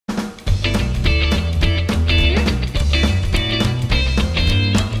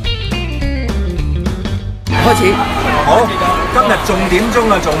始。好，今日重點中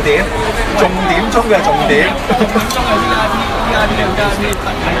嘅重點，重點中嘅重點。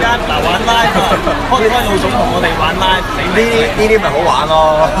而家嗱玩 live 啊，開老總同我哋玩 live，呢啲咪好玩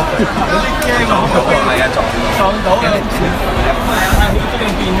咯。有啲驚啊！係啊，撞到嘅。係啊，好中意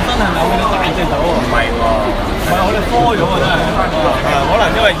健身係咪？我哋大隻咗喎。唔係喎，唔係我哋科咗啊！真係。可能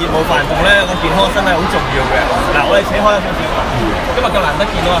因為業務繁重咧，個健康身體好重要嘅。嗱，我哋扯開一少少。今日咁難得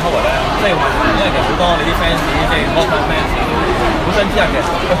見到阿 Howard 咧，即係話，因為其實好多你啲 fans，即係 Howard fans 都好想知下嘅，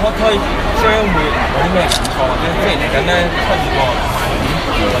佢可推將會有啲咩唔錯，或者即係嚟緊咧出現個賣點，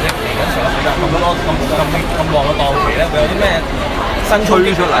或者嚟緊上一段咁多咁旺嘅檔期咧，會有啲咩新推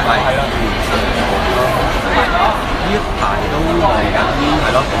出嚟？係啦。呢一排都嚟緊，係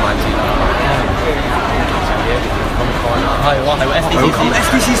咯，動漫節啊，係哇，係喎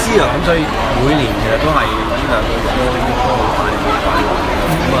SDCC 啊，咁所以每年其實都係呢兩個都好快嘅變化，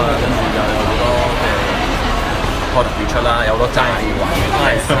咁啊跟住就有好多嘅開頭演出啦，有好多齋要還嘅，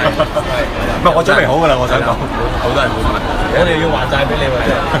係，唔係我準備好㗎啦，我想講，好多人會問，我哋要還債俾你喎，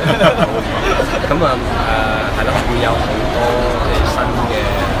咁啊係咯，會有好多即係新嘅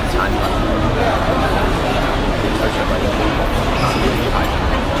產品。推出嚟嘅呢排，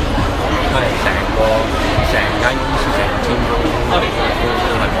係成間公司成個 team 都係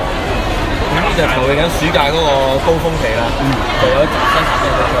忙。咁呢就籌備緊暑假嗰個高峰期啦。就有新產品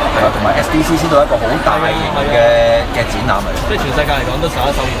出嚟。係啊，同埋 SDCC 都係一個好大嘅展覽嚟。即係全世界嚟講都11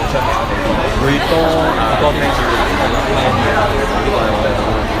手演出名嘅地方。會多fans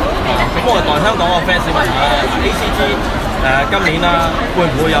咁我哋代香港個 fans 問下啦 ，ACG 今年啦，會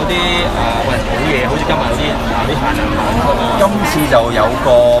唔會有啲好嘢？好似今日啲限量版出啦。今次就有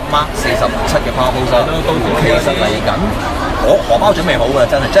個 Mark 47嘅 power pose 啦。其實嚟緊，荷包準備好㗎，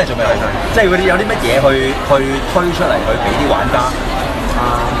真係準備好。即係嗰啲有啲乜嘢去推出嚟，去俾啲玩家。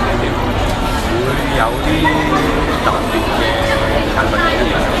會有啲特別嘅產品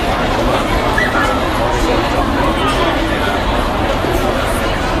嘅。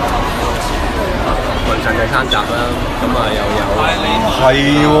雲上嘅餐集啦，咁啊又有係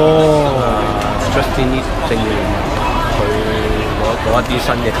喎 ，Justin 正要佢攞一啲新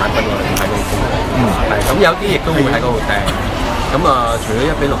嘅產品我哋喺嗰度傾，係咁有啲亦都會喺嗰度訂，咁啊除咗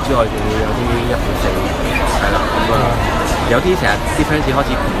1:6之外，仲會有啲1:4，係啦，咁啊有啲成日啲 fans 開始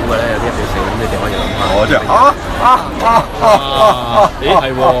估嘅咧，有啲1:4，咁你哋可以諗下。我真係咦係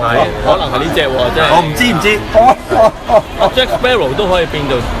喎，可能係呢隻喎，即係我唔知。Jack Sparrow 都可以變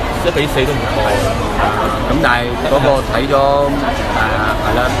到1:4都唔錯。咁但係嗰個睇咗係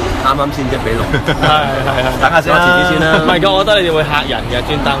啦，啱先1:6，係，等下先啦，遲啲先啦。唔係㗎，我覺得你哋會嚇人嘅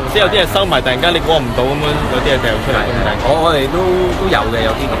專登，即係有啲係收埋，突然間你估唔到咁樣，有啲係掉出嚟。我哋都有嘅，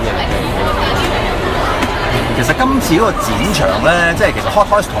有啲咁嘅。其實今次嗰個展場咧，即係其實 Hot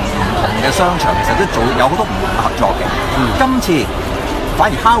Toys 同唔同嘅商場其實都有好多唔同嘅合作嘅。今次反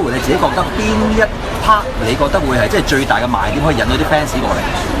而 Howard 你自己覺得邊一 part 你覺得會係即係最大嘅賣點，可以引到啲 fans 過嚟？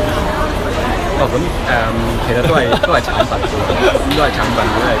咁其實都係產品啫，咁都係產品，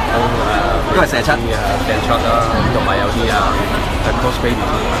都係47嘅射出啦，同埋有啲cosplay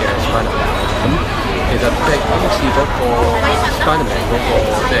嘅 Spider-Man。咁其實即係今次嗰個 Spider-Man 嗰個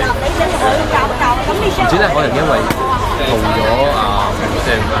即係唔知咧，可能因為同咗即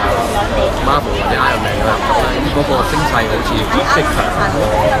係Marvel 或者 Iron Man 啦，咁嗰個聲勢好似即係強過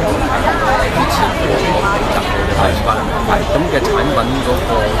之前嗰個比較嘅 Spider-Man。咁嘅產品嗰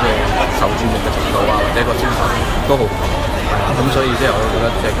個即係受注目嘅程度啊，或者個銷售都好唔同，咁所以即係我覺得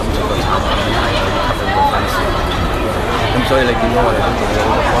即係今次個產品係可以吸引到 fans。咁所以你見到我哋都做咗好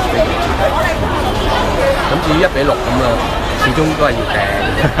多 cosplay 嘅設計。咁至於1:6咁啊，始終都係要訂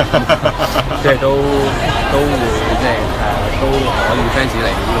嘅，即係都會即係都可以 fans 嚟呢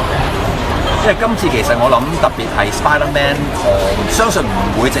個訂。因為今次其實我諗特別係 Spider-Man，相信唔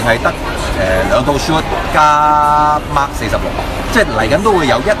會淨係得2套 shoot 加 Mark 46，即係嚟緊都會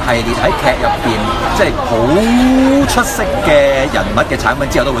有一系列喺劇入邊即係好出色嘅人物嘅產品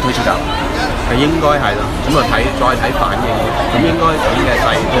之後都會推出㗎。係應該係啦，咁啊再睇反應，咁應該咁嘅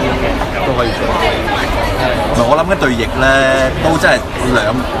勢都可以做。我諗一對翼咧都真係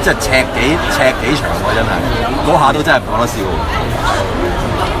即係尺幾長喎，真係嗰下都真係唔講得笑。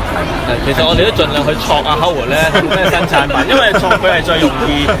其實我哋都盡量去戳阿 Howard 咧咩新產品，因為戳佢係最容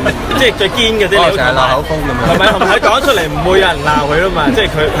易，即係最堅嘅啲料。成日鬧口風咁樣。係咪？同埋佢講出嚟唔會有人鬧佢啊嘛，即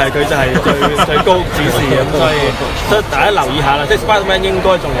係佢就係最高指示咁，所以大家留意下啦。即係 Spider-Man 應該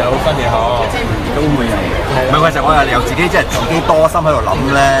仲有新嘢嗬，都會有。唔係，其實我又自己即係自己多心喺度諗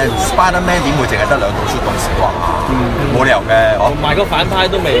咧 ，Spider-Man 點會淨係得2套 shoot 咁少啊？冇理由嘅，同埋個反派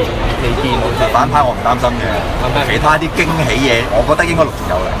都未未見好似。反派我唔擔心嘅，其他啲驚喜嘢，我覺得應該陸續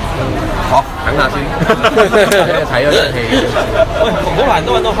有啦。好，等下先，睇咗出戲。喂，好難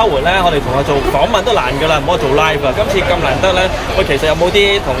得揾到Howard咧，我哋同佢做訪問都難㗎啦，唔好做 live 啊！今次咁難得咧，喂，其實有冇啲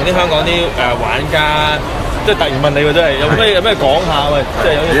同啲香港啲玩家，即係突然問你喎，真係有咩講下喂？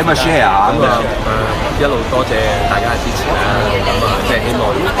即係有咩 share 啊？咁啊一路多謝大家嘅支持啦，咁啊即係希望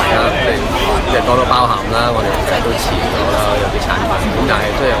大家即係多多包涵啦，我哋其實都遲咗啦，有啲產品，咁但係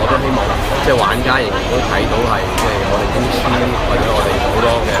即係我都希望即係玩家仍然都睇到係即係我哋公司或者我哋好多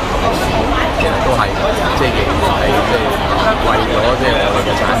嘅同事，其實都係即係仍然係即係為咗即係我哋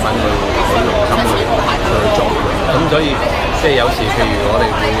嘅產品去好用心去做嘅，咁所以即係有時譬如我哋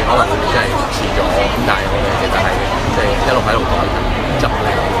會可能會真係遲咗，咁但係我哋其實係即係一路喺度改緊執嚟。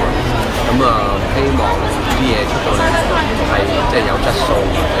咁啊，希望啲嘢出到嚟係即係有質素，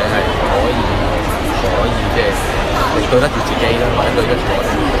或者係可以即係對得住自己啦，或者對得住我哋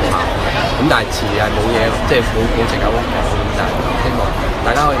嘅客。咁但係遲係冇嘢，即係冇藉口講。咁但係希望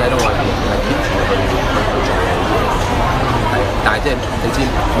大家可以睇到我哋係 keep 住去做好嘢。係，但係即係你知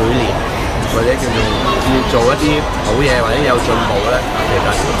每年或者叫做一啲好嘢或者有進步咧，其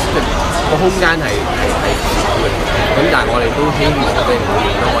實即係個空間係少嘅。咁但係我哋都希望即係每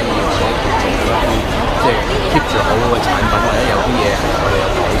年都可以或者做一啲即係 keep 住好嘅產品，或者有啲嘢係我哋有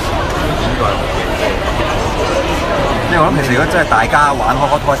改善，呢個係即係 keep 住。因為我諗其實如果真係大家玩開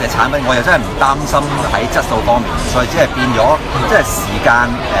嘅產品，我又真係唔擔心喺質素方面，所以只係變咗即係時間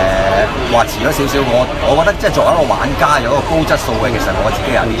話遲咗少少，我覺得即係作為一個玩家有一個高質素嘅，其實我自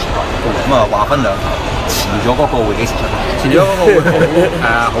己有啲咁啊話分兩頭，遲咗嗰個會幾時出？遲咗嗰個會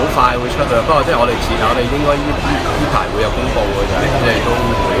好快會出嘅，不過即係我哋遲，我哋應該呢排會有公佈嘅就係即係都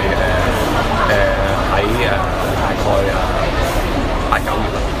會喺大概8、9月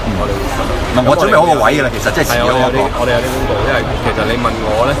啦，我哋會出。我準備好個位㗎啦，其實即係遲咗嗰個。我哋有啲公佈，因為其實你問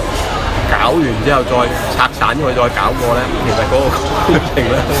我咧，搞完之後再拆散佢再搞過咧，其實嗰個工程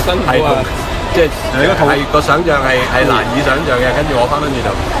咧係即係係個想像係難以想像嘅。跟住我翻返轉頭，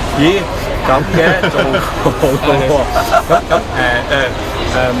咦咁嘅做過喎，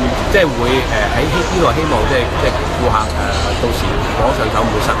咁即係會喺呢個希望即係顧客到時攞上手唔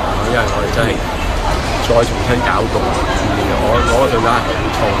會失望，因為我哋真係再重新搞過，我個上手係好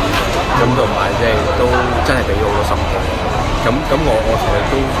重，咁同埋即係都真係俾咗好多心機。咁我同你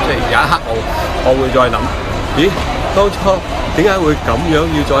都即係有一刻我會再諗，咦當初點解會咁樣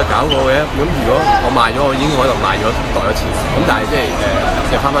要再搞過嘅？咁如果我賣咗，我已經可能賣咗袋咗錢。咁但係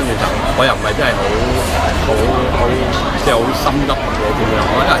即係翻返轉頭，我又唔係真係好即係好心急嘅點樣？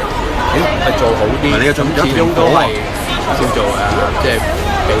我覺得係做好啲，始終都係叫做即係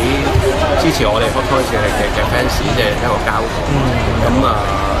俾支持我哋 Hot Toys 嘅 fans 即係一個交代。咁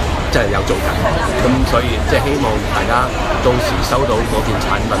即係有做緊，咁所以即係希望大家到時收到嗰件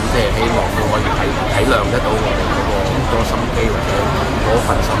產品，即係希望都可以體諒得到我哋嗰個心機或者嗰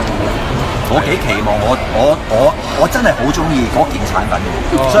份心意。我幾期望我真係好中意嗰件產品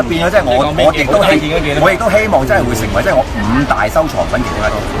嘅，所以變咗即係我亦都希望真係會成為即係我5大收藏品其中一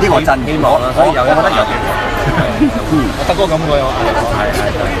個。呢個真希望啦，所以我覺得有機會。德哥咁嘅係，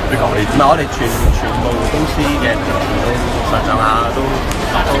唔係我哋全部公司嘅同事都上下都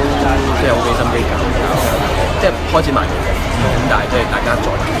即係好俾心機搞，即係開始賣嘅。咁但係即係大家再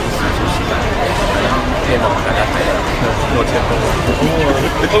俾少少時間，希望大家睇下呢個車鋪。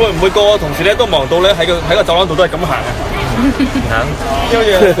會唔會個個同事咧都忙到咧喺個走廊度都係咁行啊？行，因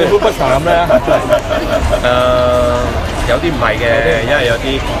為政府不常咁咧。有啲唔係嘅，因為有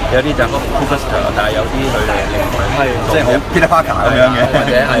啲就 Coopster， 但係有啲佢哋另外即係好 Peter Parker 咁樣嘅，或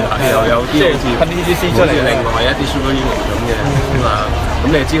者係有啲好似噴呢啲先出嚟，另外一啲 superhero 咁嘅咁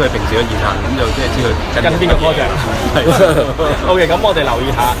你知佢平時嘅言行，咁就即係知佢跟邊個 project。OK， 咁我哋留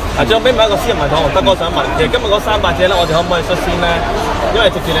意下。最後尾問一個私人問題，我德哥想問，其實今日嗰300隻咧，我哋可唔可以率先咧？因為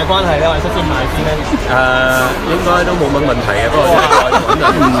直接嘅關係咧，我哋率先賣先咧。應該都冇乜問題嘅，不過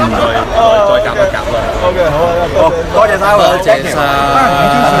再夾一夾啦。OK， 好啊，多謝晒，多謝晒。唔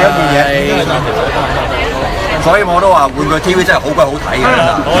堅持有件嘢，所以我都話玩具 TV 真係好鬼好睇嘅。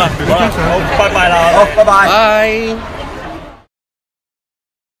好啦，好，拜拜啦。好，拜拜。拜。